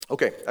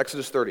Okay,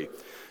 Exodus 30.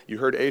 You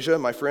heard Asia,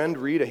 my friend,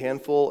 read a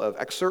handful of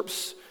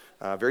excerpts,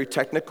 very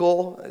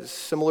technical,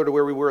 similar to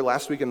where we were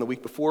last week and the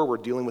week before. We're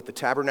dealing with the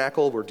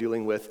tabernacle. We're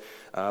dealing with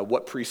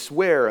what priests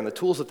wear and the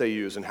tools that they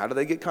use and how do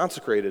they get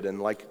consecrated.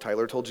 And like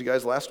Tyler told you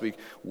guys last week,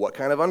 what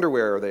kind of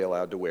underwear are they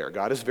allowed to wear?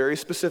 God is very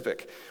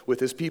specific with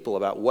his people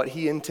about what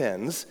he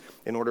intends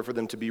in order for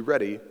them to be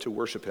ready to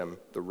worship him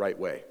the right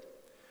way.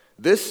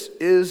 This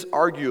is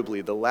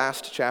arguably the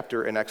last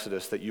chapter in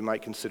Exodus that you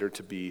might consider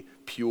to be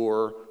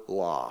pure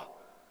law.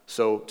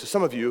 So to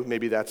some of you,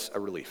 maybe that's a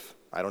relief.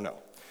 I don't know.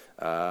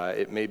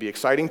 It may be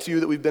exciting to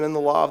you that we've been in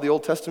the law of the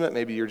Old Testament.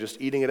 Maybe you're just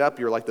eating it up.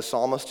 You're like the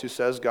psalmist who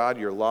says, God,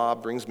 your law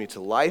brings me to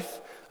life.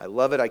 I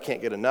love it. I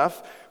can't get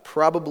enough.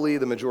 Probably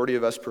the majority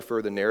of us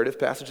prefer the narrative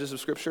passages of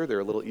Scripture. They're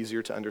a little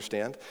easier to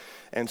understand.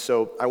 And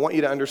so I want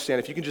you to understand,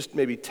 if you can just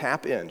maybe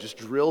tap in, just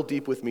drill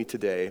deep with me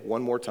today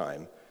one more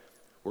time.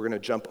 We're going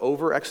to jump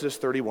over Exodus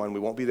 31. We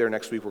won't be there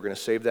next week. We're going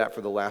to save that for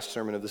the last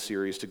sermon of the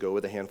series to go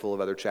with a handful of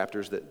other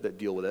chapters that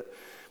deal with it.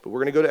 But we're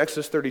going to go to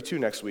Exodus 32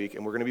 next week,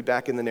 and we're going to be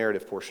back in the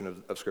narrative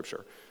portion of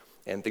Scripture.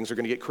 And things are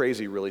going to get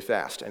crazy really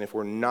fast. And if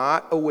we're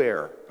not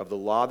aware of the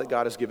law that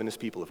God has given his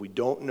people, if we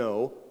don't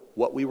know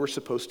what we were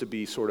supposed to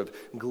be sort of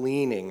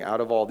gleaning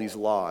out of all these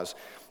laws,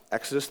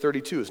 Exodus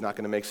 32 is not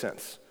going to make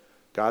sense.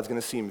 God's going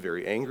to seem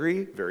very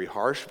angry, very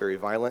harsh, very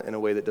violent in a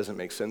way that doesn't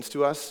make sense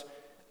to us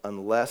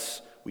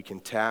unless we can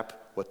tap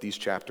what these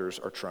chapters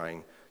are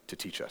trying to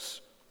teach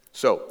us.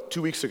 So,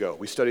 2 weeks ago,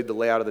 we studied the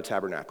layout of the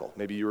tabernacle.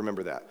 Maybe you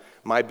remember that.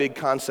 My big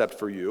concept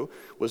for you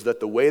was that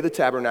the way the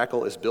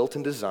tabernacle is built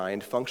and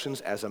designed functions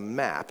as a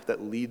map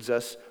that leads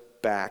us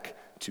back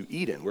to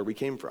Eden, where we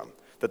came from.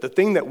 That the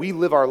thing that we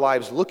live our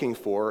lives looking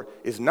for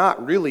is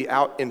not really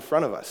out in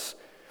front of us.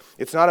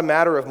 It's not a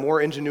matter of more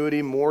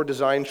ingenuity, more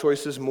design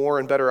choices, more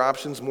and better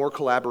options, more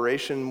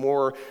collaboration,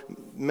 more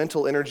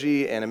mental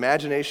energy and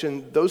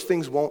imagination. Those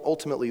things won't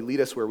ultimately lead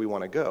us where we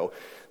want to go.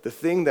 The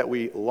thing that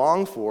we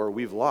long for,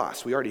 we've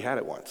lost. We already had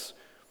it once.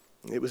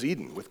 It was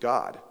Eden with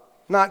God.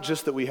 Not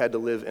just that we had to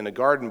live in a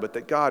garden, but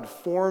that God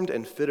formed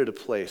and fitted a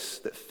place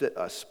that fit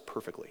us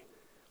perfectly,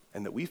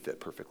 and that we fit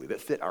perfectly, that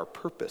fit our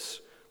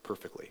purpose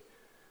perfectly.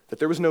 That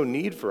there was no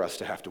need for us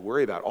to have to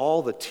worry about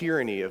all the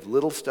tyranny of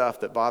little stuff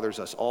that bothers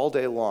us all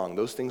day long.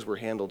 Those things were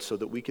handled so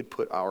that we could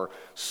put our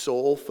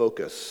sole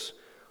focus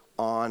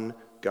on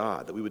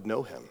God, that we would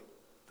know him,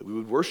 that we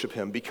would worship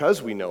him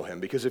because we know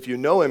him. Because if you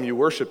know him, you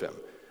worship him.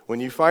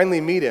 When you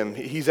finally meet him,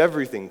 he's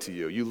everything to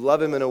you. You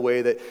love him in a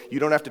way that you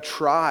don't have to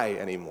try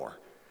anymore.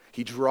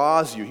 He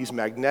draws you. He's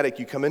magnetic.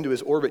 You come into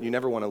his orbit. You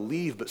never want to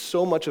leave. But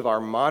so much of our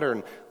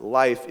modern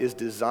life is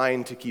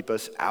designed to keep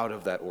us out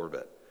of that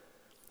orbit.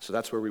 So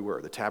that's where we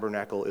were. The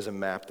tabernacle is a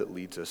map that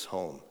leads us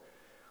home.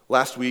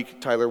 Last week,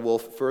 Tyler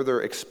Wolf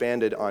further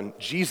expanded on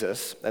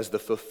Jesus as the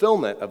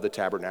fulfillment of the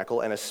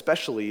tabernacle, and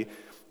especially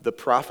the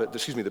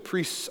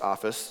priest's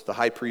office, the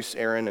high priest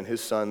Aaron and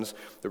his sons,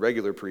 the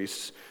regular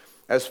priests,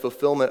 as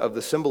fulfillment of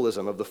the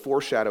symbolism of the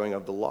foreshadowing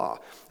of the law.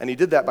 And he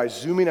did that by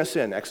zooming us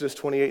in, Exodus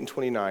 28 and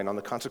 29, on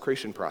the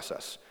consecration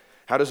process.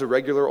 How does a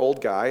regular old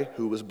guy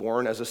who was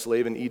born as a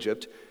slave in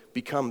Egypt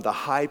become the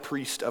high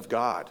priest of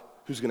God,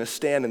 who's going to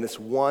stand in this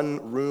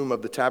one room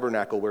of the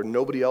tabernacle where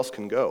nobody else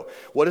can go?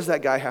 What does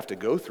that guy have to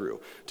go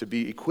through to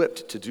be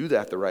equipped to do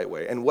that the right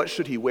way? And what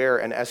should he wear?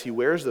 And as he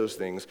wears those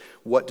things,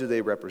 what do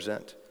they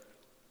represent?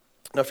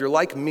 Now, if you're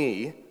like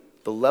me,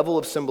 the level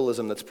of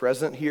symbolism that's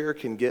present here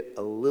can get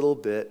a little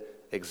bit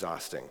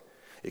exhausting.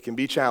 It can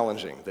be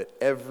challenging that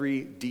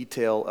every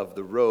detail of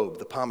the robe,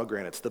 the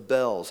pomegranates, the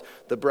bells,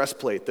 the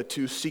breastplate, the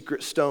 2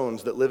 secret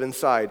stones that live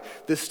inside,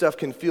 this stuff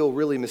can feel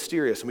really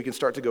mysterious, and we can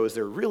start to go, is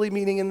there really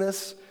meaning in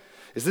this?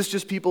 Is this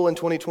just people in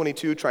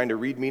 2022 trying to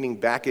read meaning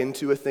back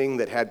into a thing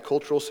that had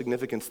cultural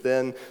significance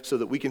then so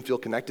that we can feel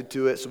connected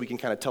to it, so we can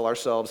kind of tell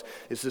ourselves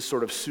it's this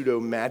sort of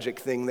pseudo-magic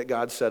thing that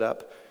God set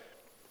up?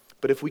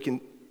 But if we can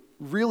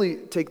really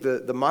take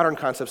the modern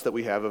concepts that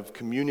we have of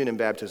communion and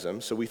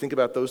baptism, so we think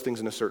about those things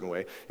in a certain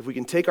way, if we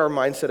can take our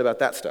mindset about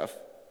that stuff,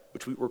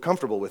 which we're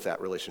comfortable with that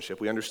relationship,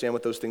 we understand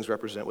what those things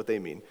represent, what they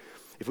mean.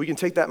 If we can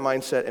take that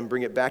mindset and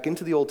bring it back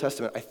into the Old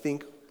Testament, I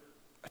think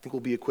we'll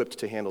be equipped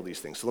to handle these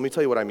things. So let me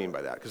tell you what I mean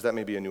by that, because that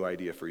may be a new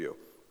idea for you.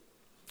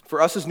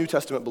 For us as New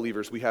Testament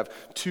believers, we have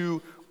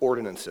 2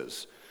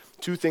 ordinances,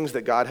 2 things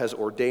that God has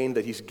ordained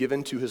that he's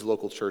given to his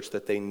local church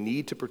that they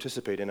need to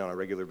participate in on a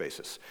regular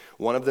basis.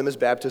 One of them is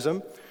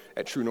baptism.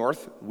 At True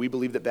North, we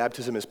believe that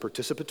baptism is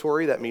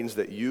participatory. That means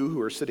that you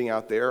who are sitting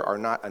out there are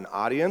not an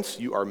audience,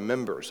 you are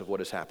members of what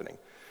is happening.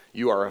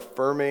 You are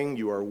affirming,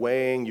 you are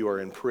weighing, you are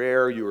in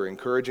prayer, you are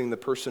encouraging the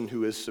person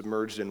who is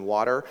submerged in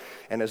water,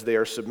 and as they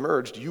are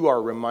submerged, you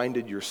are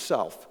reminded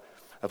yourself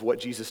of what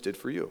Jesus did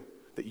for you,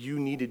 that you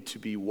needed to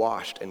be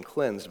washed and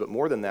cleansed, but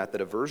more than that,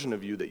 that a version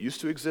of you that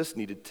used to exist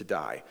needed to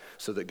die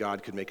so that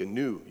God could make a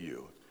new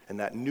you, and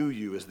that new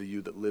you is the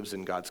you that lives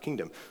in God's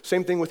kingdom.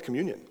 Same thing with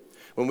communion.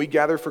 When we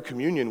gather for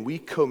communion, we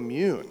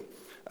commune.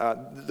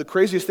 The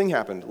craziest thing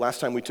happened last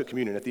time we took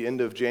communion at the end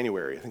of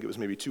January. I think it was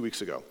maybe 2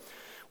 weeks ago.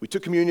 We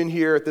took communion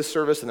here at this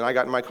service, and then I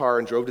got in my car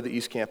and drove to the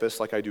East Campus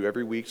like I do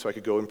every week so I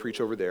could go and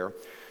preach over there.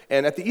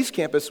 And at the East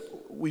Campus,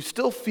 we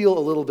still feel a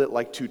little bit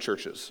like two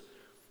churches.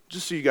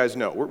 Just so you guys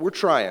know, we're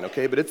trying,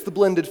 okay? But it's the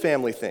blended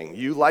family thing.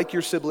 You like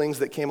your siblings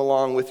that came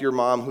along with your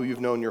mom who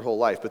you've known your whole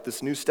life. But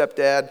this new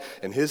stepdad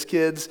and his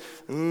kids,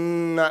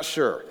 not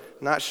sure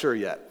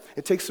yet.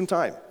 It takes some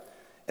time.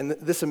 And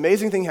this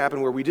amazing thing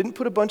happened where we didn't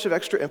put a bunch of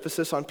extra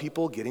emphasis on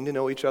people getting to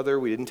know each other.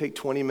 We didn't take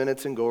 20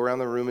 minutes and go around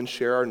the room and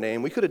share our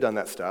name. We could have done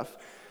that stuff.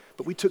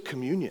 But we took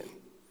communion.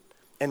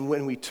 And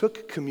when we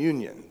took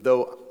communion,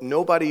 though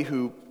nobody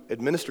who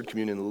administered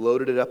communion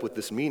loaded it up with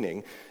this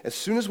meaning, as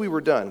soon as we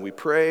were done, we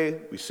pray,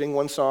 we sing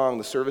one song,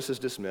 the service is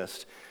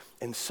dismissed,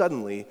 and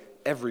suddenly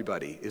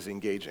everybody is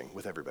engaging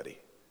with everybody.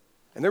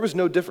 And there was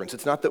no difference.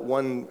 It's not that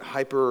one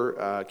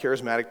hyper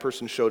charismatic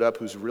person showed up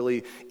who's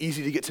really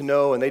easy to get to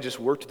know and they just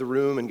worked the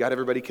room and got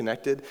everybody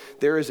connected.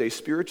 There is a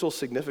spiritual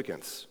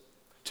significance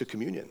to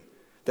communion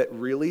that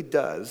really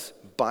does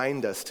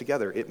bind us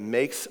together. It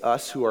makes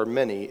us who are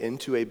many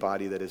into a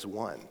body that is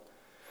one.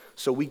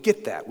 So we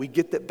get that. We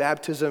get that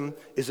baptism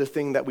is a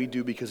thing that we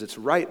do because it's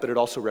right, but it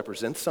also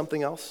represents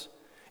something else.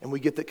 And we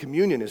get that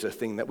communion is a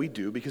thing that we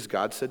do because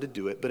God said to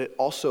do it, but it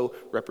also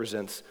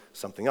represents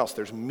something else.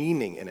 There's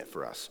meaning in it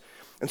for us.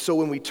 And so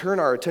when we turn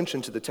our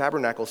attention to the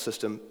tabernacle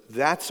system,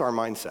 that's our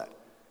mindset.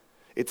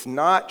 It's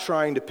not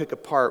trying to pick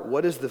apart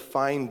what does the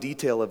fine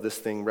detail of this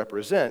thing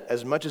represent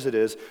as much as it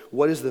is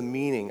what is the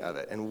meaning of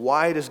it, and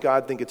why does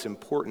God think it's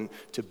important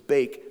to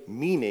bake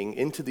meaning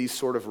into these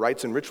sort of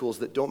rites and rituals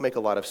that don't make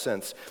a lot of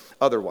sense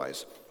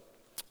otherwise.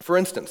 For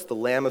instance, the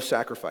lamb of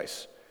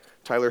sacrifice.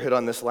 Tyler hit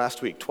on this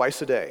last week.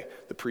 Twice a day,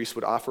 the priest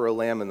would offer a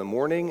lamb in the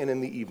morning and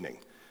in the evening,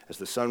 as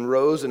the sun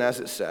rose and as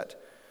it set.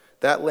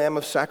 That lamb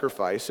of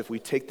sacrifice, if we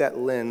take that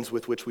lens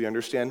with which we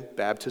understand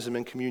baptism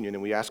and communion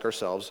and we ask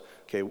ourselves,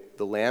 okay,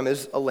 the lamb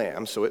is a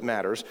lamb, so it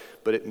matters,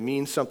 but it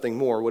means something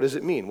more. What does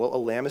it mean? Well, a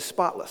lamb is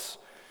spotless.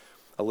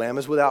 A lamb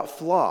is without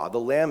flaw. The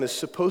lamb is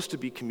supposed to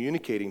be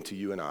communicating to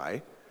you and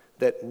I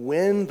that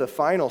when the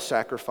final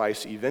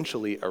sacrifice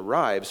eventually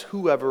arrives,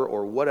 whoever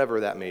or whatever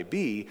that may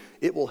be,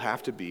 it will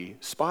have to be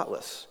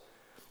spotless.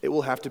 It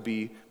will have to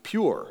be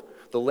pure.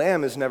 The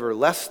lamb is never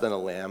less than a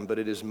lamb, but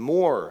it is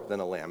more than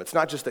a lamb. It's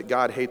not just that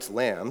God hates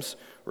lambs,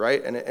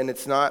 right? And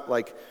it's not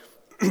like,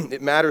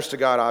 it matters to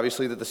God,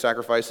 obviously, that the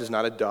sacrifice is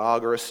not a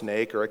dog or a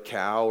snake or a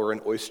cow or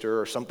an oyster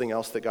or something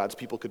else that God's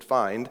people could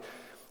find.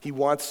 He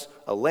wants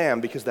a lamb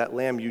because that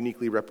lamb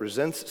uniquely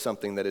represents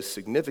something that is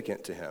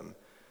significant to him.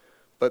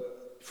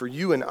 But for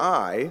you and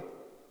I,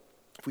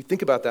 if we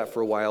think about that for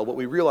a while, what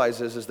we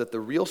realize is that the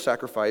real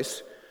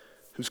sacrifice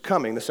who's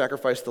coming, the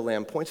sacrifice the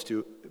lamb points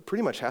to,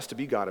 pretty much has to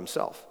be God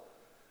himself.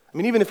 I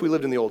mean, even if we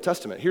lived in the Old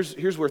Testament,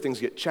 here's where things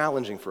get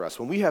challenging for us.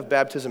 When we have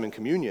baptism and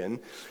communion,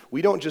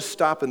 we don't just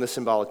stop in the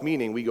symbolic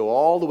meaning. We go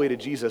all the way to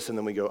Jesus, and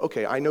then we go,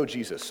 okay, I know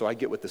Jesus, so I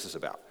get what this is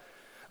about.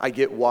 I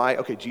get why,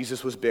 okay,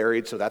 Jesus was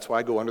buried, so that's why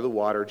I go under the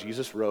water.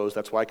 Jesus rose,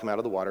 that's why I come out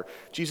of the water.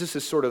 Jesus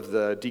is sort of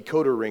the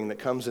decoder ring that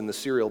comes in the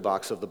cereal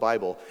box of the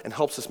Bible and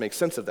helps us make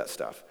sense of that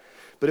stuff.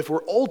 But if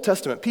we're Old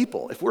Testament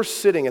people, if we're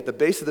sitting at the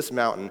base of this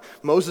mountain,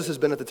 Moses has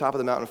been at the top of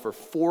the mountain for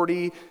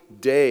 40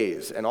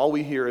 days, and all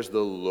we hear is the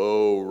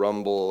low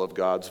rumble of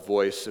God's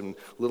voice, and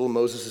little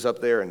Moses is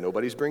up there, and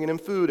nobody's bringing him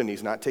food, and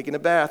he's not taking a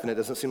bath, and it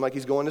doesn't seem like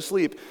he's going to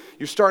sleep.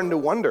 You're starting to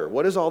wonder,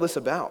 what is all this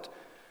about?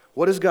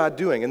 What is God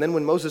doing? And then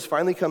when Moses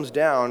finally comes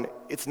down,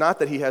 it's not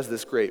that he has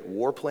this great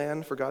war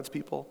plan for God's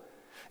people.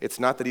 It's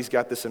not that he's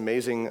got this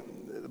amazing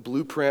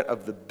blueprint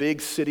of the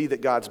big city that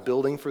God's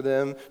building for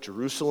them,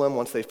 Jerusalem,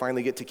 once they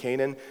finally get to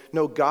Canaan.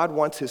 No, God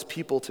wants his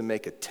people to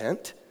make a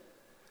tent,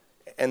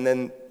 and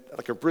then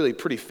like a really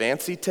pretty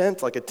fancy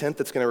tent, like a tent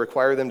that's going to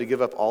require them to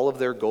give up all of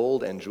their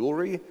gold and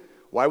jewelry.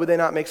 Why would they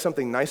not make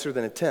something nicer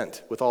than a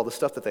tent with all the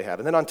stuff that they have?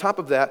 And then on top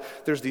of that,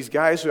 there's these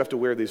guys who have to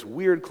wear these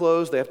weird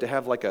clothes. They have to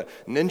have like a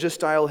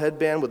ninja-style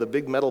headband with a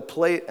big metal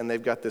plate, and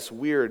they've got this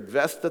weird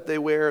vest that they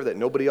wear that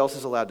nobody else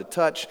is allowed to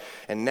touch.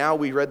 And now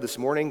we read this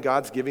morning,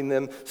 God's giving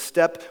them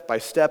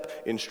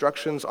step-by-step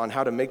instructions on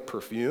how to make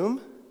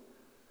perfume.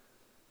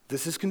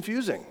 This is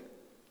confusing.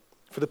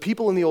 For the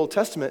people in the Old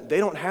Testament, they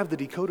don't have the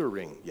decoder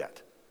ring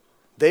yet.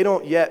 They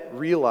don't yet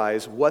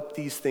realize what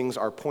these things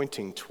are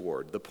pointing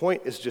toward. The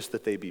point is just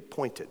that they be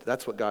pointed.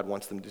 That's what God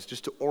wants them to do,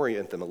 just to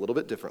orient them a little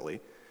bit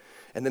differently.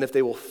 And then if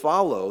they will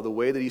follow the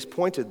way that he's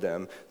pointed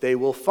them, they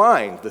will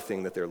find the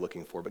thing that they're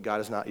looking for, but God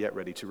is not yet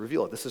ready to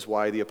reveal it. This is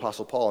why the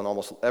Apostle Paul, in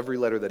almost every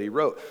letter that he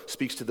wrote,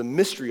 speaks to the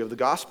mystery of the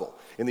gospel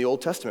in the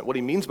Old Testament. What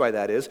he means by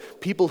that is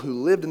people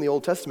who lived in the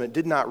Old Testament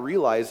did not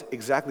realize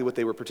exactly what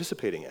they were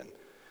participating in.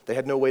 They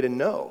had no way to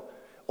know.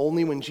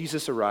 Only when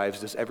Jesus arrives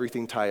does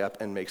everything tie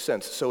up and make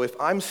sense. So if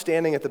I'm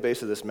standing at the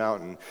base of this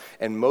mountain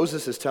and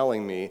Moses is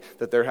telling me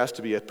that there has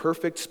to be a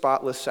perfect,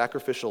 spotless,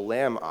 sacrificial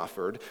lamb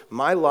offered,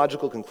 my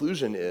logical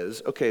conclusion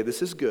is, okay,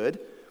 this is good.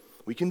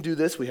 We can do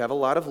this. We have a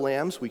lot of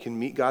lambs. We can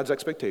meet God's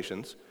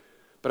expectations.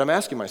 But I'm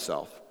asking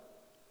myself,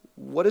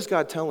 what is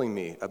God telling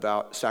me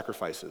about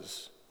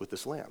sacrifices with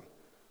this lamb?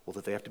 Well,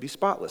 that they have to be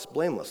spotless,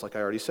 blameless, like I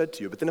already said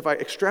to you. But then if I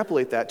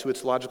extrapolate that to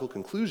its logical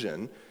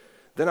conclusion,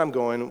 Then I'm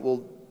going,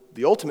 well,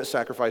 the ultimate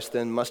sacrifice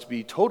then must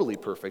be totally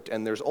perfect,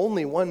 and there's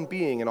only one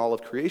being in all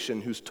of creation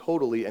who's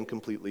totally and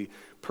completely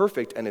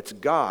perfect, and it's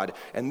God.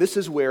 And this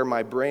is where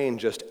my brain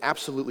just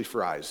absolutely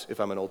fries if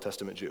I'm an Old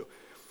Testament Jew.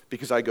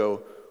 Because I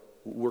go,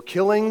 we're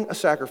killing a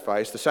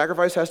sacrifice. The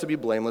sacrifice has to be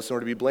blameless. In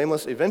order to be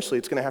blameless, eventually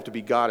it's going to have to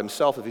be God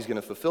himself if he's going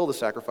to fulfill the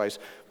sacrifice.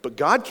 But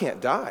God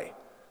can't die.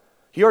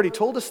 He already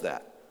told us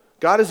that.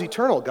 God is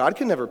eternal. God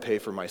can never pay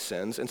for my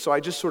sins. And so I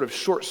just sort of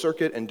short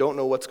circuit and don't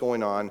know what's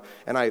going on,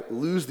 and I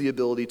lose the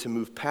ability to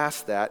move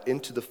past that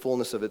into the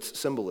fullness of its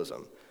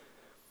symbolism.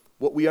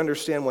 What we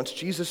understand once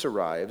Jesus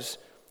arrives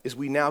is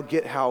we now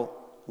get how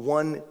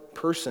one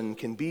person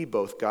can be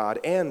both God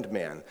and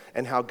man,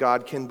 and how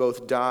God can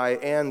both die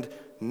and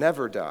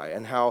never die,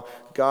 and how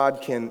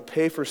God can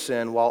pay for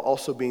sin while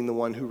also being the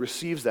one who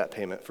receives that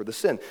payment for the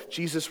sin.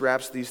 Jesus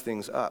wraps these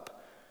things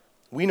up.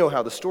 We know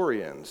how the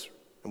story ends.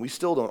 And we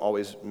still don't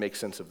always make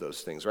sense of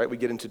those things, right? We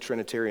get into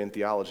Trinitarian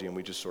theology and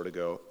we just sort of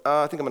go,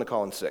 I think I'm going to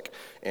call in sick.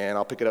 And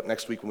I'll pick it up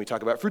next week when we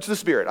talk about fruits of the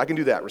Spirit. I can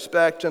do that.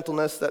 Respect,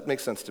 gentleness, that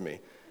makes sense to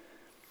me.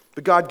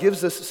 But God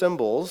gives us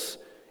symbols,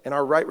 and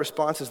our right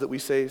response is that we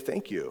say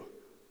thank you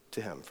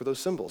to him for those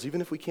symbols,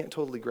 even if we can't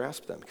totally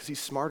grasp them, because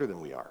he's smarter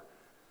than we are.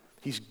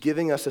 He's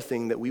giving us a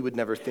thing that we would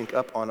never think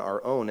up on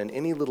our own, and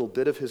any little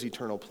bit of his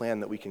eternal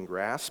plan that we can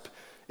grasp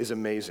is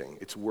amazing.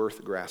 It's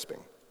worth grasping.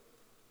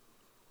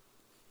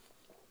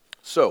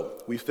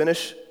 So, we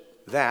finish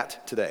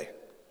that today.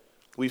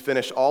 We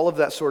finish all of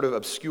that sort of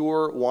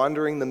obscure,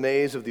 wandering the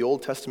maze of the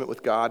Old Testament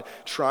with God,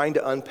 trying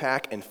to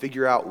unpack and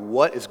figure out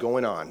what is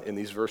going on in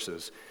these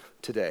verses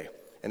today.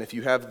 And if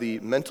you have the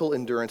mental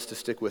endurance to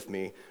stick with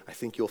me, I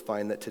think you'll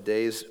find that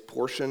today's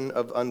portion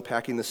of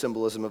unpacking the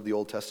symbolism of the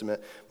Old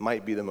Testament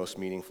might be the most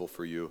meaningful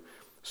for you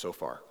so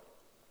far.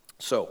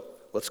 So,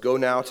 let's go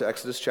now to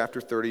Exodus chapter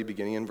 30,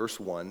 beginning in verse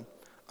 1.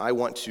 I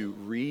want to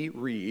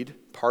reread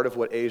part of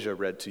what Asia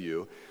read to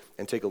you,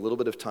 and take a little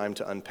bit of time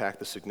to unpack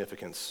the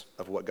significance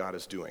of what God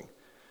is doing.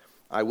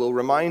 I will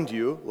remind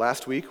you,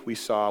 last week we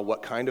saw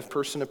what kind of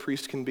person a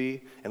priest can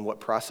be and what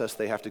process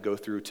they have to go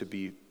through to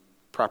be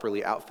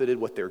properly outfitted,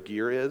 what their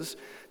gear is.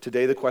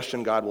 Today the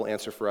question God will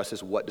answer for us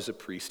is, what does a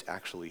priest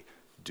actually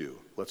do?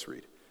 Let's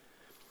read.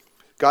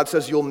 God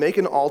says, you'll make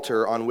an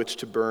altar on which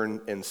to burn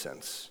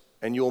incense,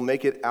 and you'll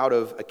make it out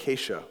of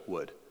acacia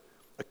wood.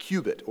 A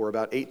cubit, or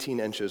about 18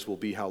 inches, will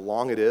be how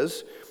long it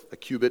is. A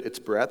cubit, its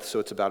breadth,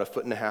 so it's about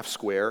 1.5 feet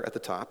square at the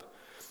top.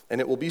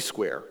 And it will be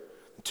square.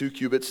 2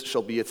 cubits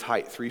shall be its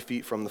height, 3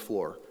 feet from the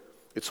floor.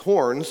 Its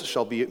horns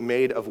shall be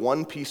made of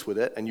one piece with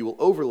it, and you will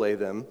overlay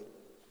the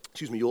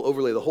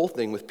whole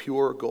thing with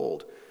pure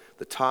gold,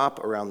 the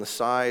top, around the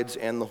sides,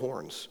 and the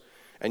horns.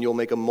 And you'll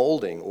make a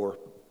molding,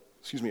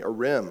 a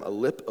rim, a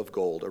lip of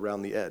gold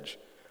around the edge.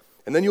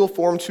 And then you'll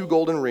form 2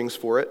 golden rings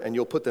for it, and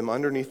you'll put them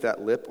underneath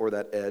that lip or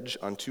that edge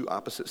on 2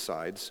 opposite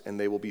sides, and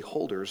they will be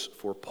holders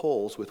for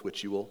poles with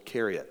which you will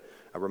carry it.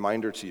 A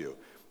reminder to you,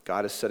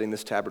 God is setting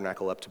this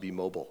tabernacle up to be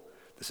mobile.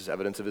 This is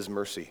evidence of his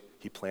mercy.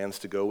 He plans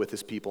to go with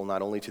his people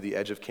not only to the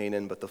edge of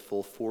Canaan, but the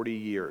full 40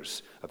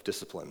 years of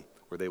discipline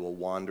where they will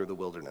wander the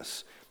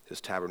wilderness. His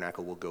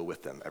tabernacle will go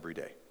with them every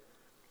day.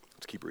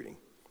 Let's keep reading.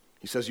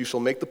 He says, you shall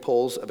make the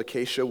poles of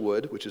acacia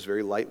wood, which is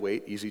very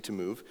lightweight, easy to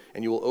move,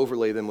 and you will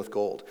overlay them with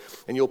gold.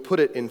 And you'll put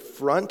it in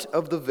front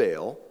of the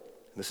veil,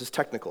 and this is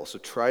technical, so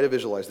try to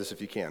visualize this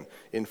if you can,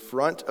 in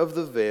front of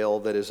the veil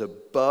that is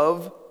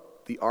above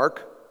the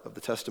ark of the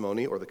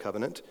testimony or the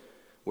covenant,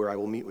 where I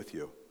will meet with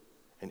you.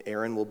 And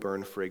Aaron will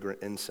burn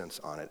fragrant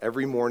incense on it.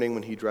 Every morning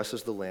when he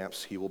dresses the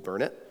lamps, he will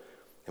burn it.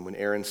 And when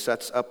Aaron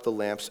sets up the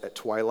lamps at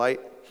twilight,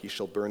 he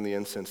shall burn the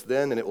incense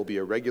then, and it will be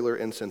a regular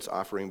incense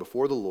offering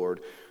before the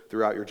Lord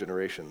throughout your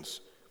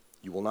generations.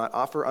 You will not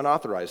offer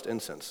unauthorized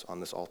incense on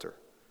this altar.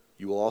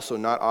 You will also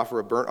not offer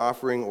a burnt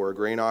offering or a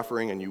grain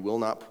offering, and you will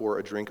not pour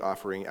a drink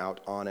offering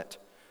out on it.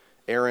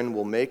 Aaron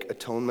will make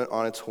atonement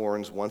on its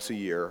horns once a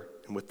year,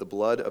 and with the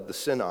blood of the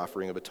sin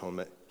offering of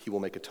atonement, he will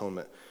make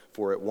atonement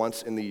for it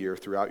once in the year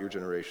throughout your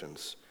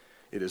generations.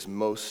 It is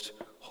most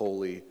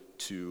holy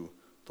to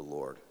the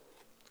Lord.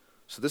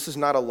 So this is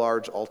not a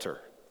large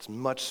altar. It's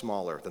much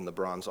smaller than the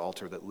bronze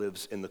altar that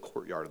lives in the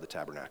courtyard of the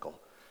tabernacle.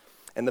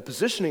 And the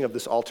positioning of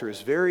this altar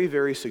is very,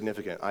 very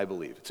significant, I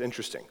believe. It's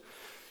interesting.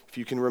 If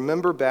you can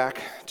remember back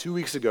 2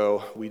 weeks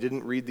ago, we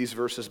didn't read these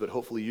verses, but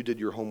hopefully you did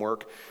your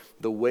homework.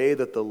 The way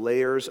that the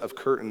layers of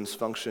curtains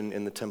function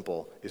in the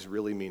temple is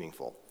really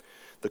meaningful.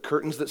 The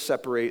curtains that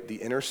separate the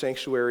inner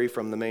sanctuary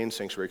from the main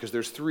sanctuary, because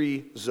there's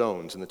 3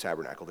 zones in the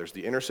tabernacle. There's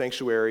the inner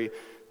sanctuary,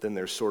 then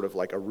there's sort of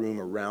like a room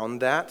around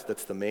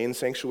that's the main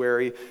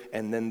sanctuary,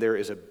 and then there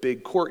is a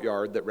big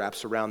courtyard that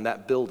wraps around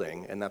that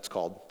building, and that's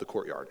called the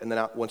courtyard. And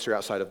then once you're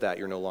outside of that,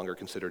 you're no longer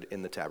considered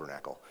in the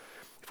tabernacle.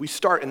 If we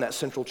start in that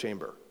central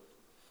chamber,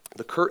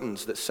 the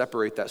curtains that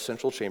separate that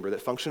central chamber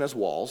that function as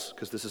walls,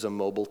 because this is a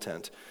mobile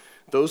tent,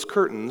 those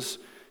curtains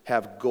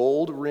have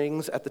gold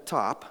rings at the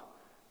top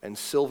and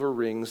silver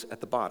rings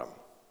at the bottom.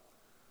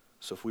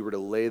 So if we were to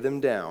lay them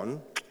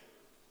down,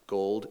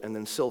 gold and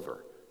then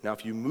silver. Now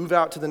if you move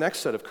out to the next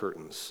set of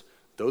curtains,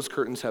 those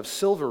curtains have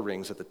silver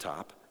rings at the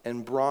top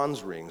and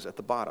bronze rings at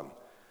the bottom.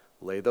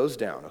 Lay those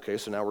down, okay?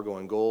 So now we're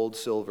going gold,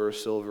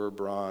 silver,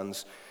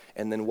 bronze.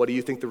 And then what do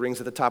you think the rings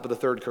at the top of the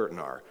third curtain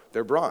are?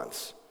 They're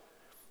bronze.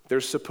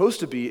 There's supposed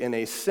to be, in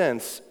a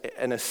sense,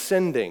 an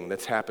ascending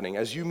that's happening.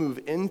 As you move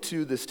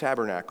into this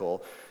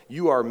tabernacle,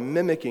 you are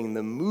mimicking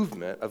the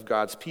movement of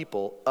God's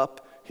people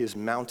up his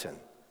mountain.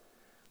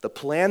 The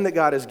plan that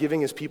God is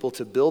giving his people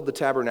to build the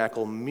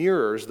tabernacle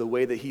mirrors the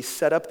way that he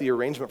set up the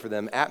arrangement for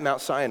them at Mount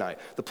Sinai,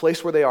 the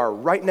place where they are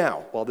right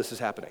now while this is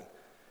happening.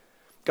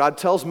 God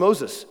tells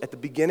Moses at the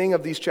beginning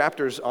of these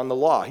chapters on the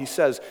law, he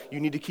says, you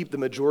need to keep the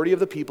majority of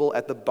the people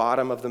at the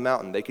bottom of the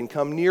mountain. They can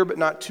come near, but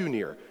not too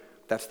near.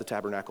 That's the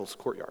tabernacle's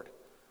courtyard.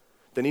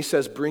 Then he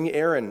says, bring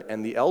Aaron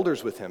and the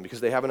elders with him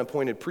because they haven't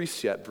appointed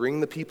priests yet.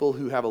 Bring the people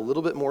who have a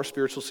little bit more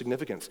spiritual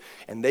significance,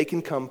 and they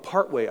can come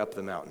partway up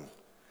the mountain.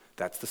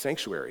 That's the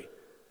sanctuary.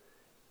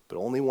 But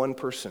only one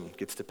person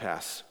gets to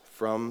pass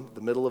from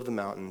the middle of the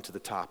mountain to the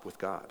top with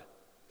God.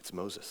 It's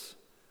Moses.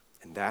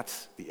 And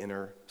that's the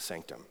inner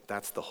sanctum.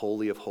 That's the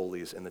Holy of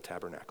Holies in the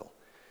tabernacle.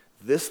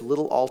 This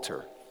little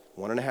altar,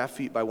 1.5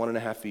 feet by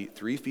 1.5 feet,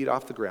 3 feet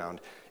off the ground,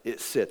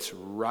 it sits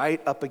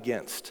right up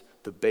against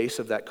the base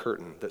of that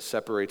curtain that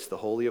separates the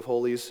Holy of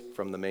Holies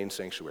from the main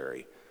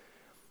sanctuary.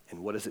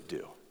 And what does it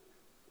do?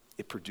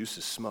 It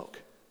produces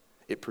smoke.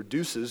 It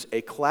produces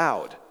a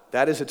cloud.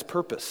 That is its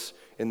purpose.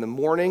 In the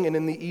morning and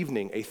in the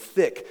evening, a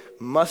thick,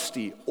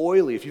 musty,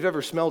 oily, if you've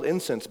ever smelled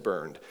incense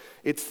burned,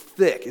 it's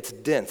thick, it's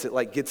dense, it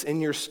like gets in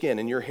your skin,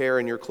 in your hair,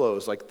 in your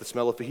clothes, like the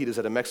smell of fajitas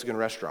at a Mexican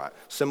restaurant.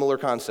 Similar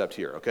concept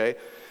here, okay?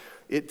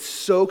 It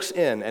soaks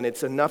in, and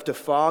it's enough to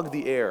fog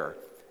the air.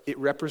 It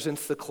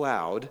represents the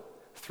cloud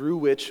through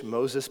which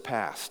Moses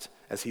passed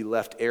as he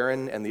left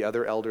Aaron and the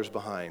other elders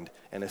behind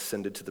and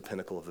ascended to the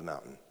pinnacle of the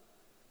mountain.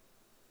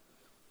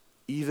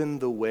 Even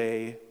the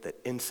way that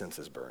incense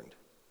is burned,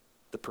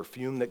 the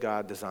perfume that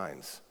God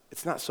designs,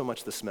 it's not so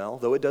much the smell,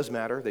 though it does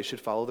matter. They should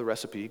follow the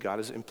recipe. God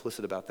is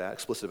explicit about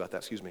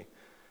that.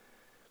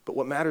 But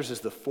what matters is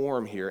the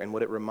form here, and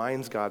what it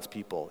reminds God's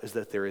people is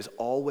that there is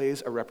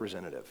always a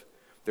representative.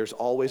 There's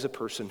always a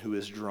person who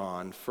is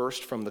drawn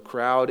first from the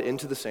crowd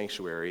into the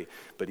sanctuary,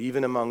 but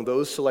even among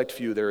those select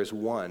few, there is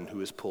one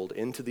who is pulled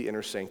into the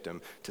inner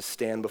sanctum to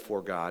stand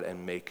before God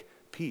and make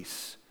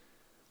peace.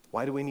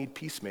 Why do we need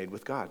peace made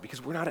with God?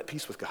 Because we're not at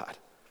peace with God.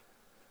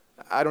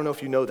 I don't know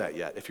if you know that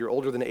yet. If you're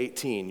older than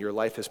 18, your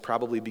life has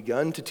probably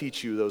begun to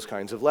teach you those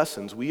kinds of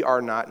lessons. We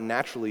are not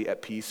naturally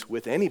at peace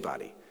with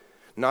anybody.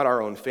 Not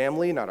our own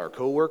family, not our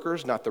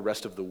coworkers, not the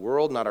rest of the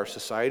world, not our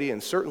society,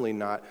 and certainly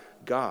not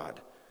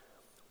God.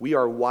 We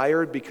are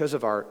wired because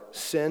of our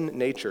sin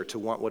nature to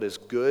want what is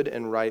good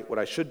and right. What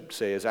I should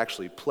say is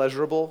actually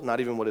pleasurable, not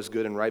even what is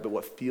good and right, but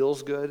what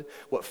feels good,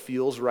 what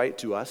feels right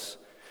to us.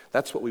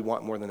 That's what we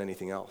want more than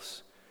anything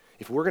else.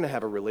 If we're going to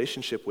have a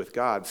relationship with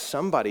God,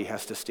 somebody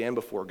has to stand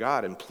before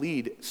God and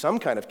plead some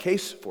kind of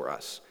case for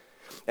us.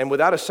 And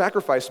without a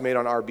sacrifice made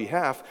on our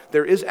behalf,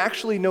 there is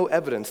actually no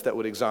evidence that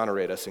would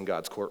exonerate us in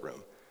God's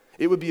courtroom.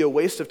 It would be a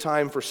waste of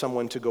time for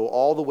someone to go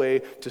all the way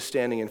to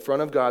standing in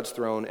front of God's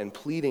throne and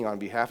pleading on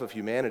behalf of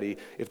humanity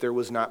if there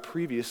was not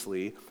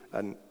previously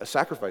a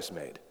sacrifice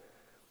made,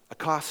 a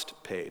cost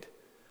paid.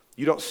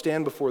 You don't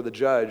stand before the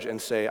judge and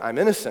say, I'm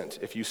innocent,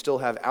 if you still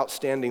have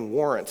outstanding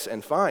warrants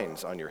and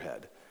fines on your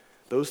head.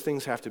 Those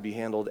things have to be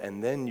handled,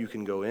 and then you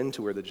can go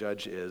into where the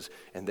judge is,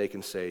 and they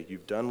can say,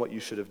 you've done what you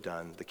should have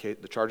done.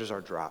 The charges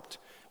are dropped.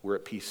 We're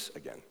at peace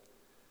again.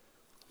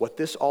 What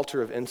this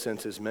altar of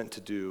incense is meant to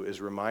do is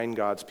remind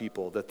God's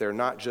people that they're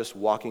not just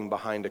walking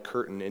behind a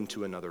curtain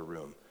into another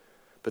room,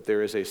 but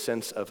there is a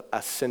sense of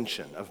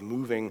ascension, of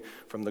moving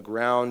from the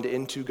ground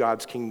into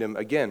God's kingdom,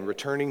 again,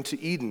 returning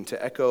to Eden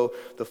to echo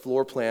the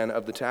floor plan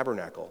of the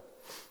tabernacle.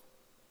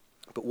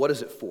 But what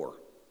is it for?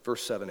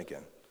 Verse 7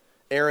 again.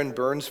 Aaron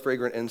burns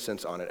fragrant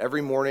incense on it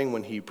every morning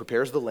when he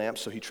prepares the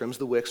lamps, so he trims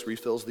the wicks,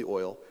 refills the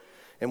oil,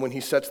 and when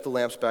he sets the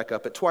lamps back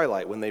up at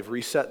twilight, when they've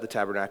reset the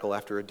tabernacle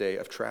after a day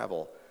of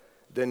travel,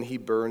 then he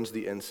burns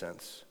the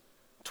incense.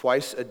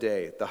 Twice a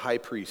day, the high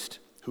priest,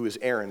 who is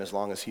Aaron as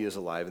long as he is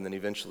alive, and then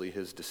eventually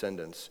his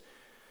descendants,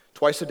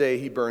 twice a day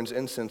he burns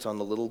incense on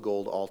the little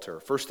gold altar,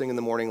 first thing in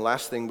the morning,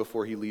 last thing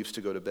before he leaves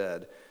to go to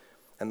bed.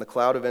 And the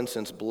cloud of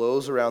incense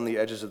blows around the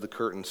edges of the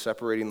curtain,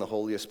 separating the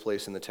holiest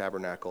place in the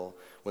tabernacle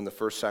when the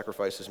first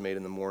sacrifice is made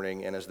in the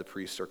morning and as the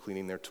priests are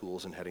cleaning their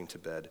tools and heading to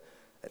bed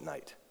at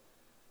night.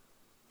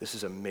 This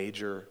is a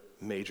major,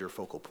 major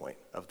focal point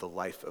of the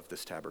life of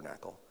this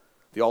tabernacle.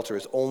 The altar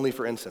is only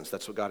for incense.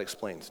 That's what God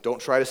explains. Don't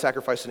try to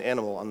sacrifice an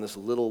animal on this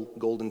little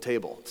golden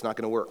table. It's not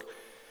going to work.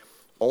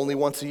 Only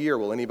once a year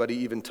will anybody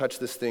even touch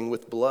this thing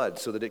with blood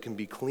so that it can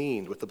be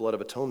cleaned with the blood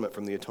of atonement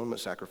from the atonement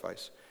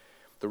sacrifice.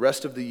 The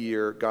rest of the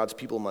year, God's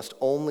people must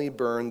only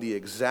burn the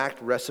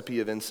exact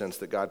recipe of incense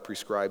that God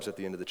prescribes at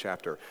the end of the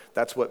chapter.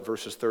 That's what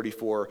verses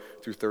 34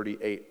 through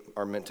 38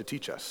 are meant to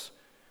teach us.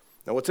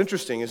 Now, what's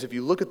interesting is if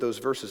you look at those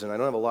verses, and I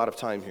don't have a lot of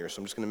time here, so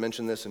I'm just going to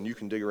mention this, and you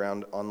can dig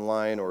around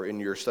online or in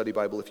your study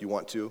Bible if you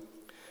want to,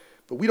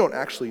 but we don't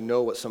actually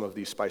know what some of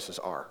these spices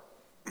are.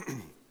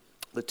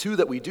 The two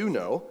that we do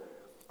know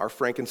are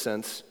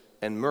frankincense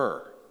and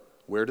myrrh.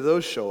 Where do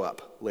those show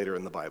up later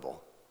in the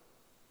Bible?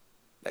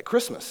 At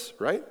Christmas,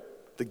 right?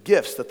 The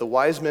gifts that the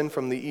wise men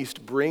from the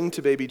east bring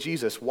to baby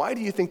Jesus. Why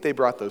do you think they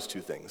brought those two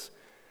things?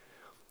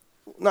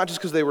 Not just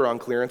because they were on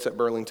clearance at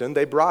Burlington.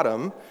 They brought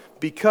them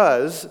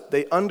because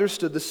they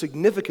understood the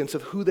significance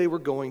of who they were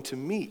going to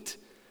meet.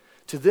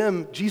 To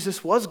them,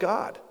 Jesus was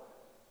God.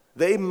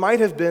 They might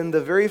have been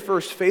the very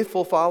first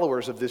faithful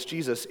followers of this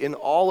Jesus in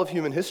all of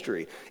human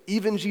history.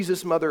 Even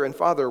Jesus' mother and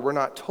father were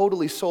not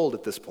totally sold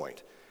at this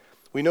point.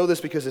 We know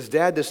this because his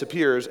dad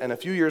disappears, and a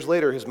few years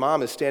later, his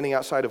mom is standing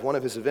outside of one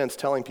of his events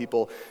telling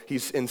people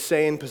he's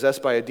insane,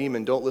 possessed by a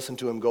demon, don't listen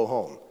to him, go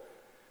home.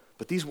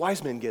 But these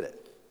wise men get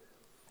it.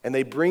 And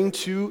they bring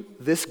to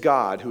this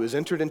God who has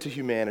entered into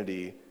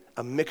humanity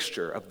a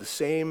mixture of the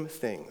same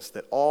things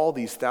that all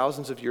these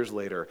thousands of years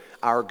later,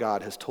 our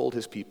God has told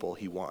his people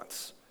he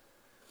wants.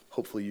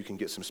 Hopefully you can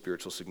get some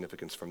spiritual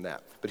significance from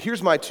that. But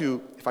here's my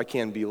two, if I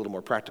can be a little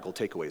more practical,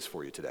 takeaways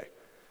for you today.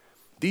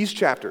 These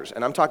chapters,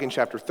 and I'm talking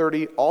chapter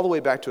 30 all the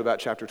way back to about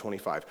chapter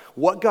 25,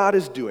 what God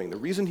is doing, the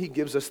reason he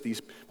gives us these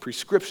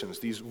prescriptions,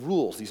 these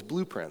rules, these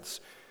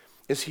blueprints,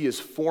 is he is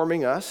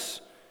forming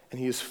us and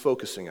he is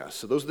focusing us.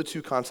 So those are the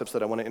two concepts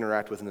that I want to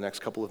interact with in the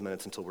next couple of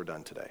minutes until we're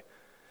done today.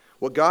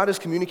 What God is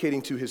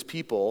communicating to his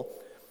people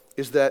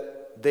is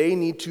that they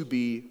need to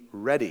be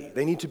ready.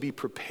 They need to be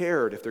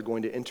prepared if they're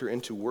going to enter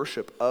into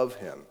worship of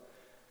him.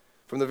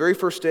 From the very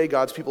first day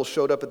God's people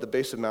showed up at the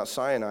base of Mount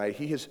Sinai,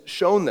 he has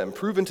shown them,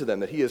 proven to them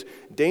that he is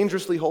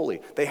dangerously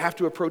holy. They have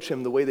to approach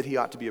him the way that he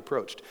ought to be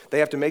approached. They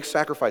have to make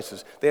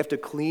sacrifices. They have to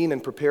clean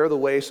and prepare the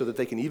way so that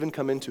they can even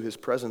come into his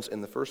presence in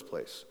the first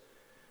place.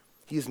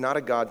 He is not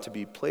a God to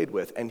be played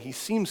with, and he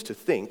seems to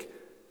think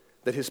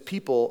that his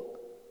people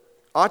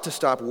ought to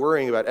stop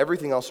worrying about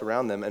everything else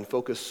around them and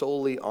focus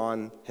solely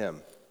on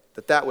him,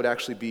 that would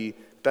actually be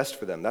best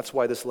for them. That's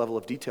why this level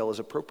of detail is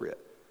appropriate.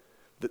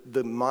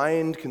 The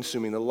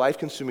mind-consuming, the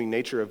life-consuming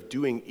nature of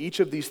doing each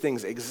of these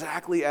things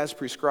exactly as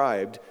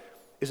prescribed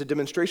is a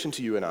demonstration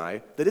to you and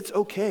I that it's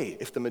okay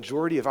if the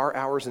majority of our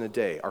hours in a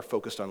day are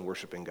focused on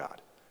worshiping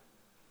God.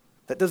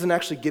 That doesn't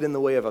actually get in the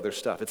way of other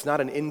stuff. It's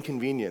not an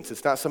inconvenience.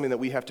 It's not something that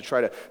we have to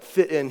try to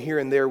fit in here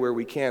and there where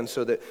we can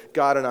so that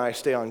God and I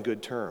stay on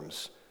good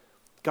terms.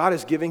 God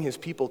is giving his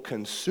people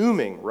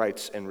consuming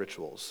rites and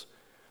rituals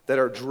that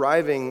are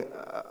driving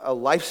a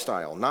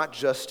lifestyle, not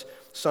just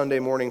Sunday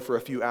morning for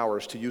a few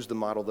hours, to use the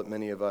model that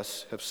many of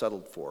us have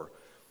settled for.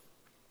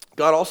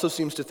 God also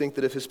seems to think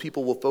that if his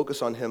people will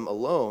focus on him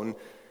alone,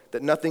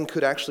 that nothing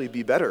could actually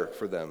be better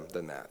for them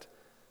than that.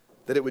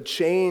 That it would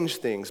change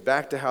things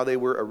back to how they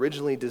were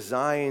originally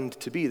designed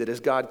to be. That as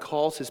God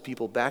calls his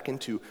people back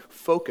into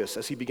focus,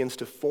 as he begins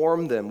to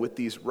form them with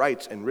these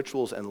rites and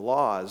rituals and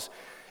laws,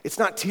 it's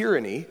not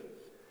tyranny.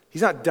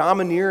 He's not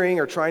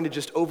domineering or trying to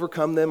just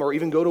overcome them or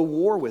even go to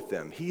war with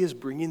them. He is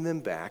bringing them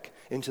back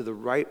into the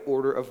right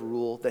order of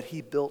rule that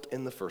he built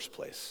in the first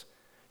place.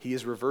 He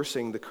is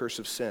reversing the curse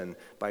of sin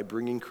by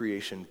bringing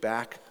creation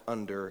back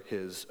under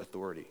his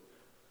authority.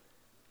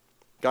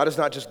 God is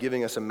not just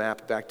giving us a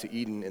map back to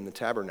Eden in the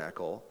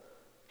tabernacle.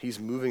 He's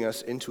moving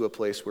us into a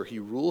place where he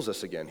rules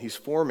us again. He's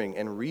forming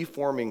and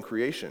reforming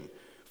creation,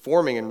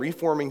 forming and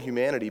reforming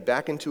humanity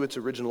back into its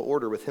original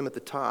order with him at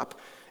the top,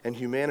 and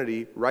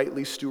humanity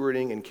rightly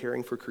stewarding and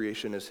caring for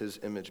creation as his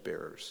image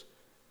bearers.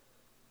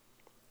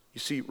 You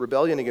see,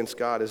 rebellion against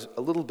God is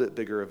a little bit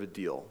bigger of a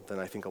deal than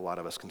I think a lot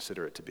of us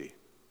consider it to be.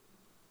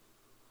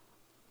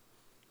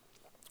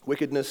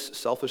 Wickedness,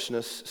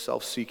 selfishness,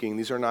 self-seeking,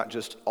 these are not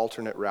just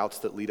alternate routes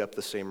that lead up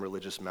the same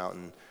religious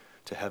mountain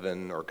to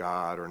heaven or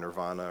God or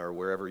nirvana or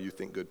wherever you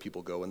think good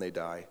people go when they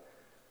die.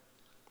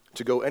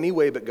 To go any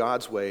way but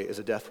God's way is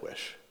a death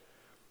wish.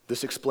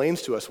 This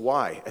explains to us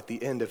why, at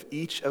the end of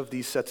each of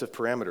these sets of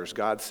parameters,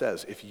 God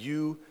says, if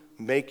you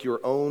make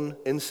your own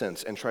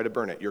incense and try to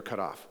burn it, you're cut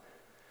off.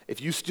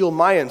 If you steal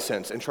my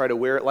incense and try to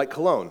wear it like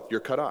cologne,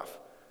 you're cut off.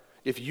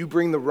 If you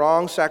bring the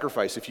wrong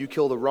sacrifice, if you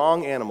kill the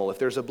wrong animal, if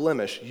there's a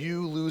blemish,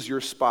 you lose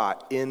your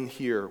spot in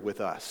here with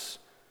us.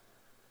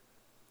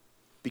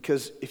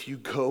 Because if you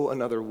go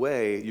another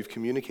way, you've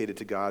communicated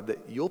to God that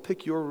you'll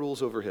pick your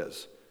rules over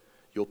his.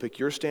 You'll pick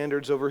your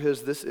standards over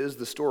his. This is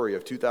the story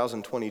of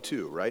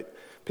 2022, right?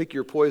 Pick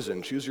your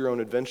poison, choose your own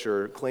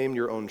adventure, claim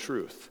your own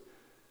truth.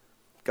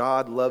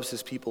 God loves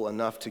his people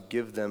enough to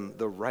give them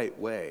the right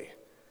way.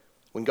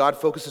 When God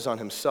focuses on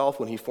himself,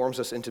 when he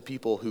forms us into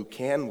people who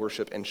can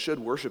worship and should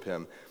worship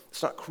him,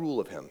 it's not cruel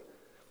of him.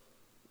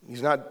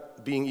 He's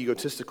not being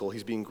egotistical.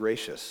 He's being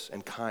gracious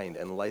and kind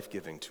and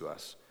life-giving to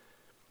us.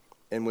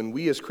 And when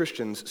we as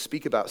Christians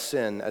speak about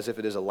sin as if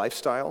it is a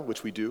lifestyle,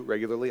 which we do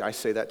regularly, I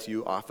say that to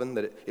you often,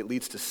 that it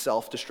leads to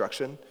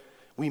self-destruction,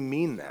 we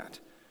mean that.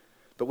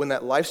 But when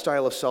that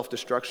lifestyle of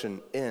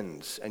self-destruction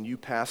ends and you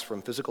pass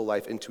from physical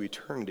life into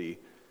eternity,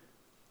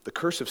 the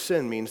curse of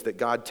sin means that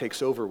God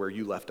takes over where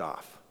you left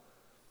off.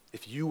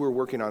 If you were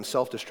working on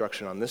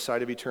self-destruction on this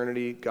side of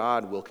eternity,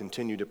 God will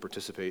continue to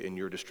participate in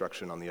your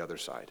destruction on the other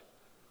side.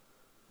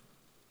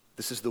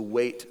 This is the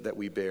weight that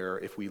we bear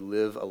if we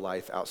live a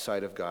life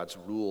outside of God's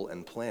rule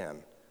and plan.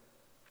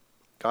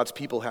 God's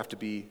people have to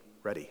be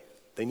ready.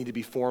 They need to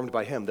be formed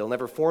by him. They'll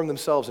never form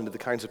themselves into the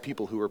kinds of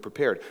people who are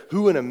prepared.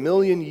 Who in a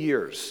million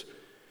years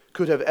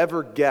could have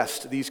ever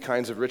guessed these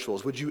kinds of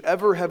rituals? Would you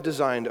ever have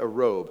designed a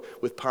robe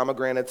with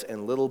pomegranates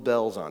and little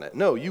bells on it?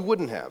 No, you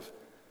wouldn't have.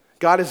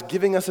 God is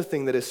giving us a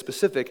thing that is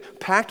specific,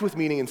 packed with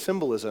meaning and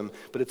symbolism,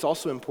 but it's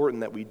also important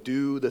that we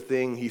do the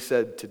thing he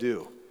said to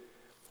do,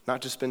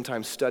 not just spend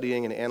time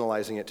studying and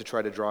analyzing it to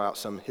try to draw out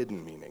some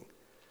hidden meaning.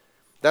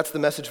 That's the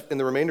message in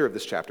the remainder of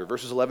this chapter.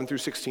 Verses 11 through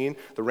 16,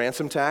 the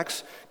ransom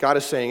tax. God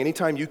is saying,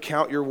 anytime you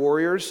count your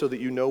warriors so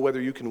that you know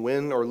whether you can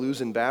win or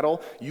lose in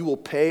battle, you will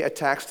pay a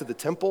tax to the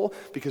temple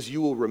because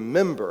you will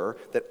remember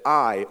that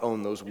I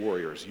own those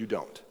warriors. You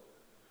don't.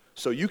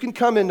 So you can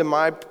come into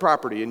my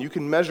property and you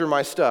can measure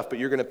my stuff, but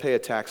you're going to pay a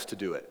tax to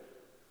do it.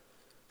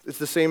 It's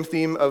the same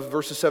theme of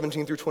verses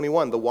 17 through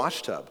 21, the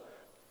wash tub.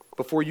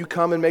 Before you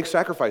come and make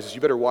sacrifices,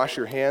 you better wash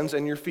your hands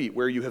and your feet.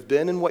 Where you have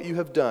been and what you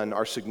have done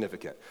are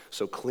significant.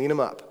 So clean them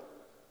up.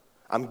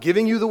 I'm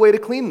giving you the way to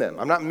clean them.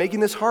 I'm not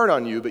making this hard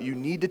on you, but you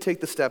need to take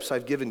the steps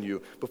I've given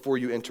you before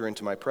you enter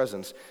into my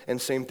presence.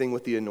 And same thing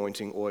with the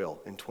anointing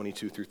oil in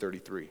 22 through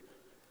 33.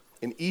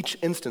 In each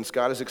instance,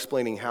 God is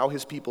explaining how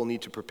his people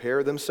need to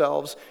prepare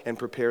themselves and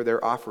prepare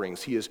their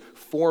offerings. He is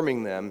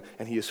forming them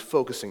and he is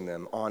focusing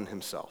them on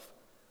himself.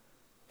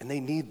 And they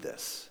need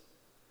this.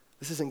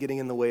 This isn't getting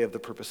in the way of the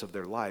purpose of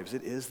their lives.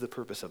 It is the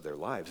purpose of their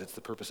lives. It's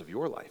the purpose of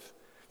your life,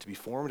 to be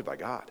formed by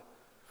God,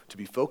 to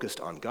be focused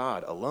on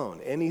God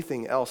alone.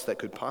 Anything else that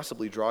could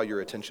possibly draw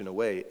your attention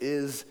away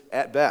is,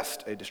 at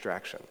best, a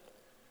distraction.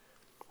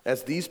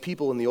 As these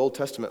people in the Old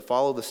Testament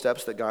follow the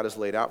steps that God has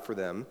laid out for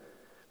them,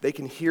 they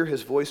can hear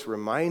his voice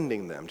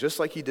reminding them, just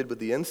like he did with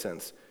the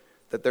incense,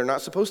 that they're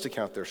not supposed to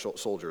count their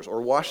soldiers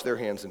or wash their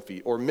hands and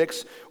feet or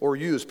mix or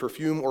use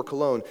perfume or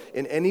cologne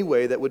in any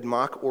way that would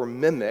mock or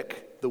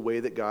mimic the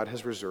way that God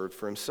has reserved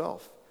for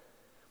himself.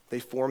 They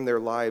form their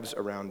lives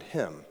around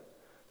him.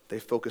 They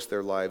focus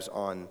their lives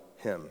on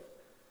him.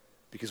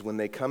 Because when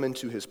they come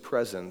into his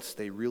presence,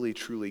 they really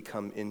truly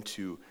come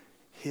into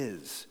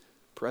his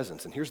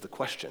presence. And here's the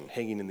question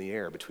hanging in the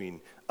air between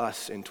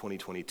us in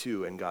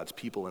 2022 and God's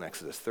people in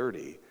Exodus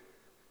 30.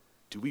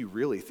 Do we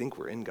really think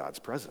we're in God's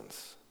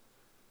presence?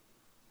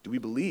 Do we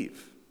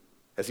believe,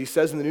 as he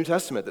says in the New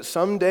Testament, that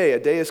someday a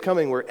day is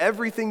coming where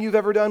everything you've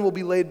ever done will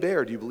be laid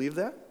bare? Do you believe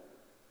that?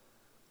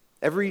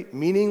 Every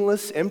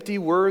meaningless, empty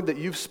word that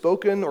you've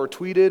spoken or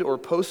tweeted or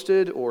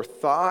posted or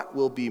thought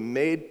will be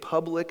made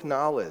public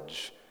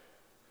knowledge.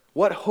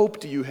 What hope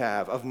do you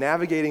have of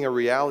navigating a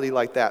reality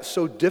like that,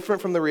 so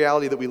different from the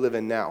reality that we live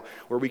in now,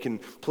 where we can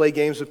play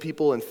games with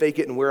people and fake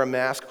it and wear a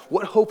mask?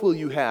 What hope will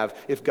you have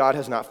if God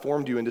has not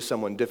formed you into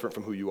someone different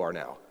from who you are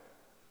now?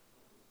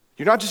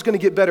 You're not just going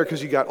to get better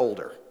because you got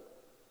older.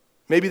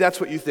 Maybe that's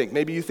what you think.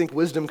 Maybe you think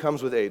wisdom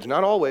comes with age.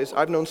 Not always.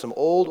 I've known some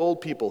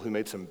old people who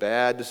made some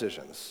bad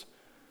decisions.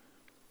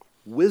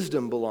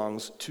 Wisdom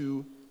belongs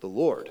to the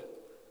Lord.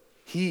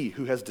 He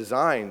who has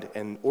designed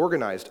and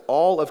organized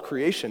all of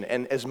creation.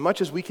 And as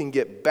much as we can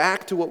get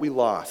back to what we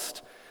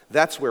lost,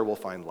 that's where we'll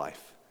find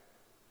life.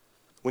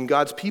 When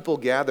God's people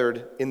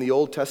gathered in the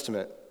Old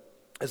Testament,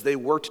 as they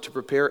worked to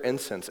prepare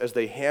incense, as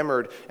they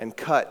hammered and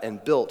cut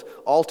and built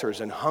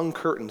altars and hung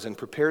curtains and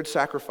prepared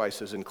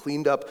sacrifices and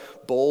cleaned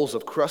up bowls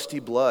of crusty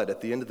blood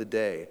at the end of the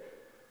day,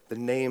 the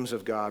names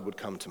of God would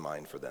come to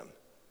mind for them.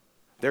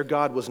 Their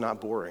God was not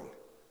boring.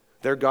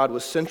 Their God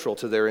was central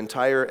to their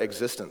entire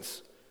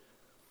existence.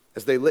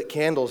 As they lit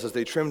candles, as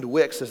they trimmed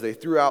wicks, as they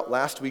threw out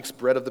last week's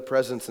bread of the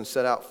presence and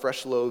set out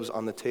fresh loaves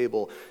on the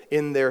table,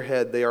 in their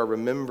head they are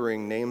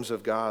remembering names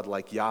of God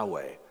like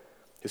Yahweh,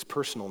 his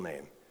personal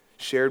name,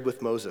 shared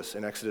with Moses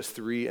in Exodus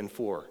 3 and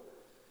 4.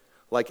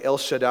 Like El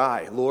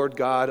Shaddai, Lord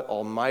God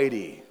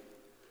Almighty,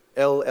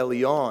 El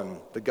Elyon,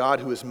 the God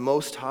who is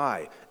most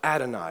high,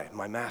 Adonai,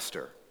 my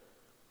master,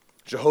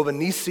 Jehovah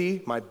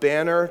Nissi, my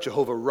banner,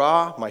 Jehovah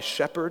Ra, my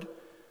shepherd,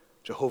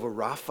 Jehovah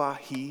Rapha,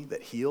 he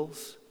that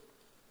heals.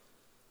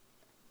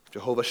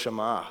 Jehovah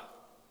Shammah,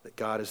 that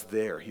God is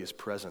there, he is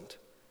present.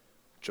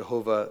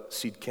 Jehovah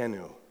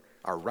Sidkenu,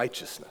 our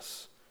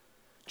righteousness.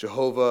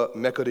 Jehovah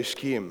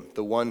Mekodishkim,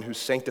 the one who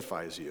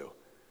sanctifies you.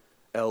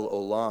 El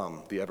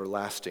Olam, the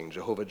everlasting.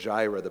 Jehovah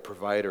Jireh, the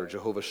provider.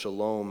 Jehovah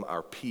Shalom,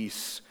 our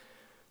peace.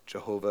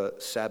 Jehovah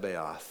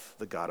Sabaoth,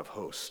 the God of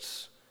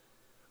hosts.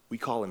 We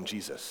call him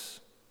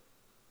Jesus.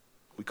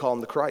 We call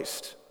him the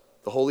Christ.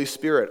 The Holy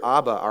Spirit,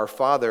 Abba, our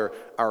Father,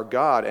 our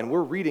God, and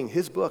we're reading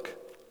his book.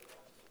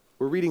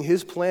 We're reading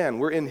his plan.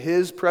 We're in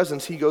his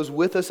presence. He goes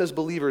with us as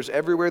believers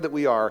everywhere that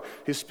we are.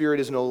 His Spirit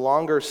is no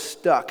longer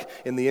stuck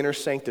in the inner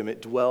sanctum.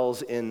 It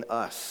dwells in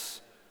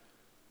us.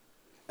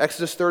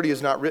 Exodus 30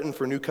 is not written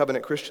for New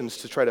Covenant Christians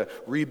to try to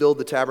rebuild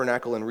the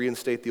tabernacle and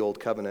reinstate the Old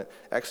Covenant.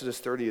 Exodus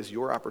 30 is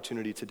your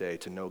opportunity today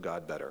to know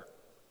God better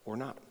or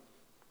not,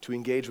 to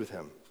engage with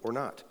him or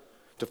not,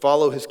 to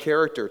follow his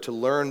character, to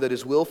learn that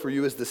his will for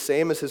you is the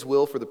same as his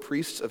will for the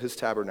priests of his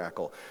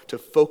tabernacle, to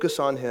focus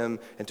on him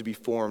and to be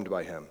formed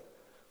by him.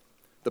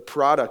 The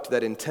product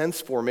that intense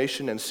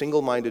formation and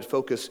single-minded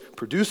focus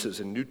produces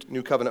in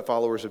New Covenant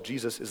followers of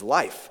Jesus is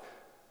life.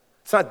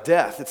 It's not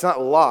death, it's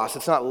not loss,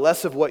 it's not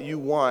less of what you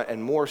want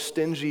and more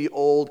stingy,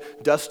 old,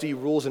 dusty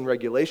rules and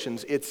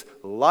regulations. It's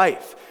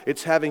life.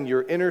 It's having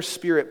your inner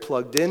spirit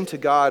plugged into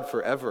God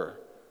forever,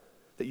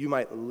 that you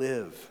might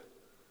live.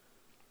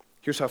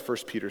 Here's how 1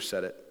 Peter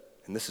said it,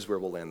 and this is where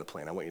we'll land the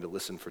plane. I want you to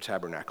listen for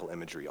tabernacle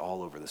imagery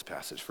all over this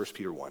passage. 1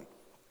 Peter 1.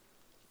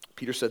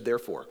 Peter said,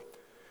 therefore,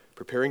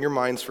 preparing your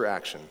minds for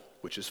action,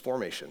 which is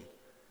formation,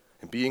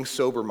 and being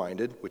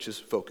sober-minded, which is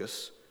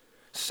focus,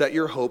 set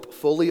your hope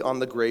fully on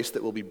the grace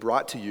that will be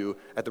brought to you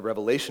at the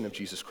revelation of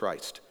Jesus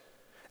Christ.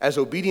 As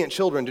obedient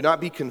children, do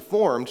not be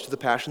conformed to the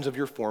passions of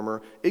your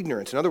former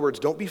ignorance. In other words,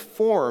 don't be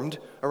formed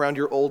around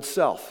your old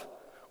self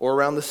or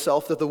around the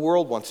self that the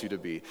world wants you to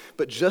be.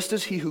 But just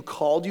as he who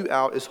called you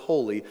out is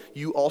holy,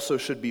 you also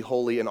should be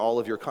holy in all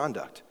of your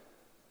conduct.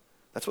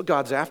 That's what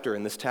God's after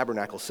in this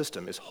tabernacle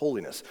system, is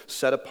holiness,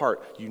 set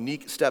apart,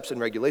 unique steps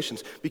and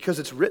regulations, because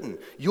it's written,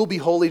 you'll be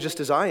holy just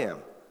as I am.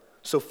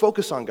 So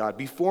focus on God,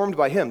 be formed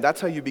by him.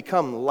 That's how you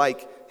become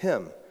like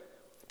him.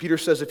 Peter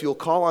says if you'll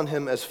call on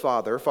him as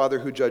Father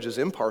who judges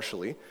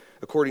impartially,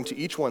 according to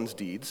each one's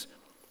deeds,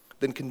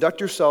 then conduct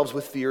yourselves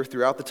with fear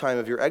throughout the time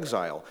of your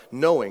exile,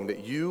 knowing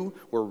that you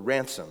were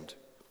ransomed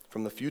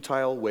from the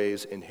futile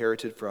ways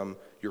inherited from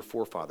your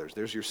forefathers.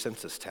 There's your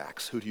census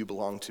tax. Who do you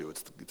belong to?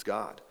 It's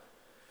God.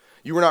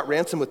 You were not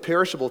ransomed with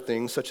perishable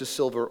things such as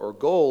silver or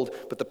gold,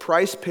 but the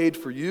price paid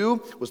for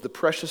you was the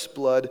precious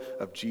blood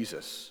of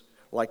Jesus.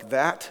 Like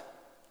that,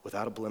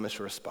 without a blemish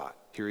or a spot.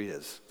 Here he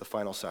is, the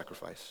final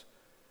sacrifice.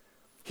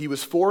 He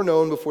was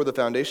foreknown before the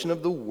foundation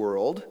of the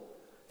world.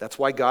 That's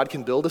why God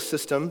can build a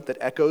system that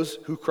echoes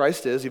who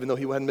Christ is, even though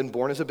he hadn't been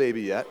born as a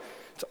baby yet.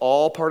 It's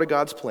all part of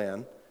God's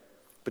plan.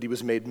 But he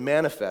was made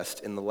manifest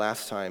in the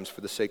last times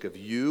for the sake of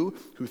you,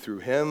 who through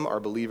him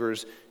are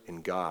believers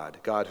in God.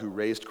 God who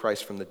raised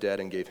Christ from the dead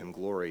and gave him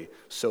glory,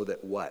 so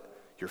that what?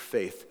 Your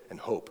faith and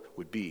hope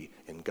would be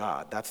in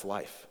God. That's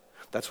life.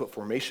 That's what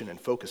formation and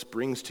focus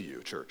brings to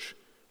you, church.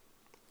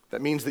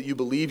 That means that you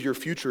believe your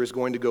future is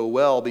going to go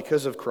well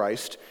because of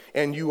Christ,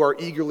 and you are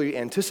eagerly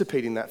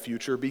anticipating that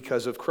future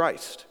because of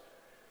Christ.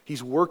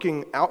 He's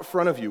working out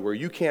front of you where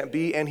you can't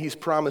be, and he's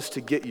promised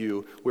to get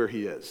you where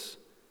he is.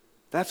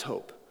 That's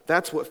hope.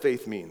 That's what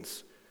faith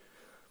means.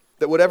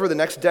 That whatever the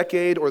next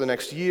decade or the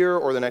next year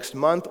or the next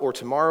month or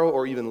tomorrow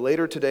or even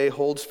later today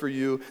holds for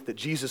you, that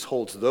Jesus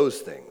holds those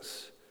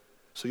things.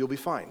 So you'll be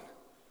fine.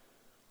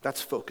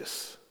 That's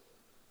focus.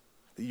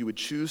 That you would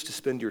choose to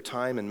spend your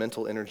time and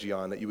mental energy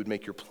on, that you would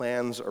make your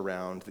plans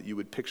around, that you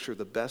would picture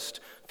the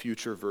best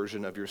future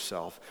version of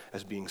yourself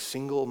as being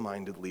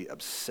single-mindedly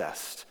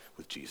obsessed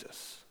with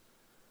Jesus.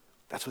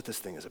 That's what this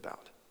thing is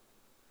about.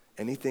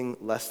 Anything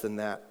less than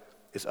that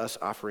is us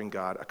offering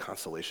God a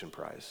consolation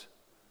prize.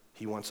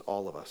 He wants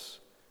all of us.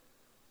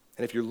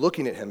 And if you're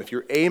looking at him, if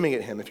you're aiming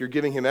at him, if you're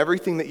giving him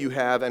everything that you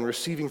have and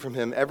receiving from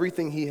him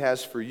everything he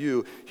has for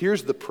you,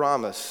 here's the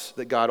promise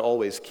that God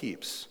always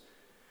keeps.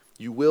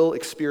 You will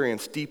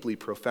experience deeply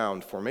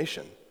profound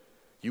formation.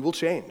 You will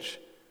change.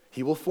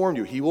 He will form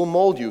you. He will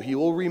mold you. He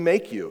will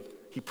remake you.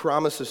 He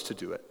promises to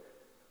do it.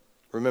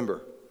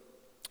 Remember,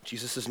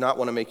 Jesus does not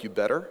want to make you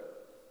better.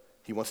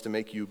 He wants to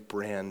make you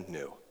brand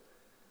new.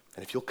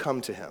 And if you'll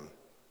come to him,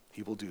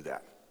 he will do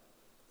that.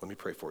 Let me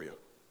pray for you.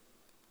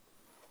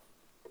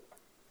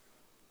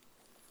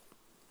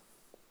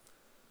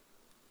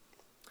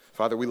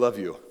 Father, we love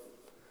you.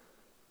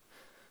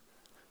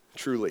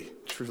 Truly,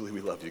 truly we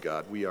love you,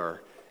 God. We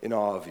are in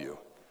awe of you.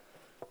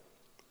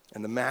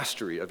 And the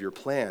mastery of your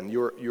plan,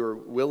 your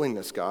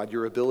willingness, God,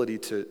 your ability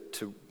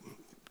to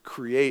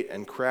create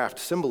and craft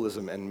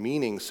symbolism and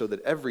meaning so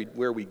that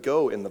everywhere we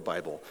go in the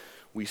Bible,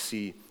 we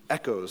see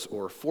echoes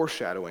or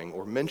foreshadowing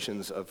or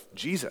mentions of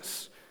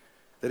Jesus.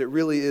 That it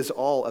really is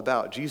all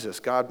about Jesus.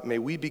 God, may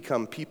we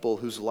become people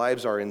whose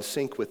lives are in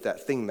sync with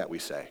that thing that we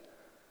say.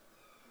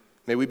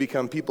 May we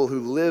become people who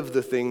live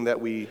the thing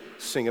that we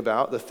sing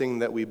about, the thing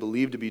that we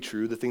believe to be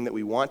true, the thing that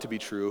we want to be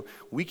true.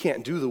 We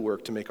can't do the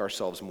work to make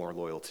ourselves more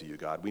loyal to you,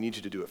 God. We need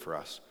you to do it for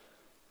us.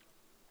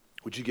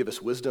 Would you give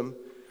us wisdom?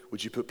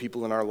 Would you put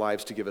people in our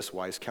lives to give us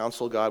wise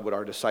counsel, God? Would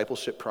our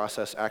discipleship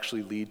process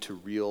actually lead to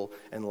real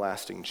and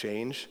lasting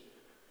change?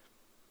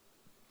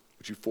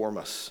 Would you form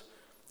us?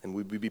 And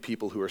would we be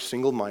people who are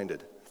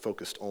single-minded,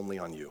 focused only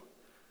on you?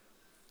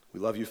 We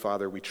love you,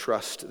 Father. We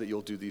trust that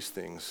you'll do these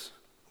things.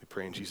 We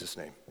pray in Jesus'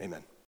 name.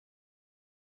 Amen.